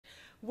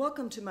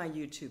Welcome to my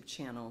YouTube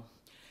channel.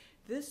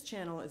 This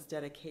channel is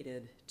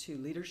dedicated to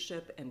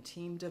leadership and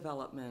team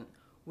development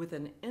with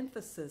an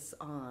emphasis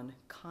on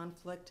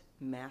conflict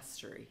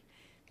mastery,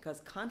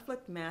 because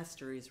conflict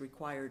mastery is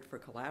required for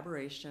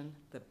collaboration,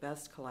 the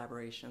best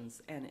collaborations,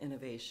 and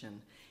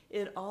innovation.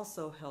 It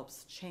also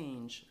helps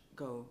change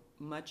go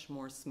much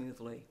more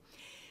smoothly.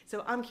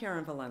 So I'm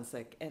Karen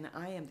Valencic, and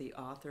I am the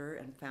author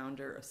and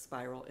founder of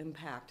Spiral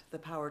Impact, The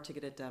Power to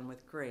Get It Done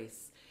with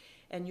Grace.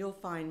 And you'll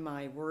find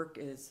my work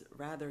is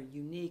rather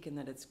unique in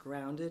that it's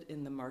grounded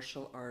in the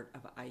martial art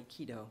of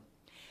Aikido.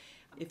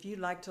 If you'd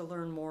like to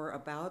learn more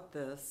about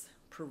this,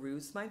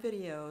 peruse my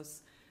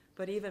videos,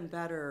 but even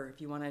better,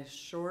 if you want to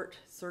short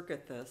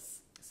circuit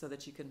this so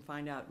that you can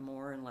find out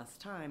more in less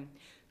time,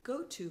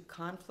 go to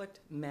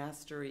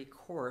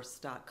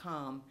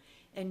conflictmasterycourse.com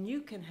and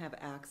you can have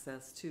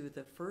access to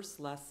the first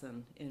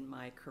lesson in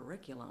my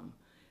curriculum,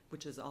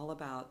 which is all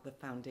about the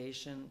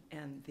foundation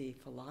and the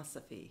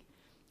philosophy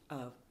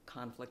of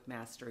conflict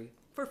mastery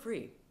for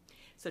free.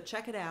 So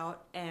check it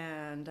out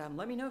and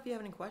let me know if you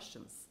have any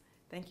questions.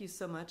 Thank you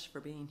so much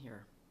for being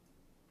here.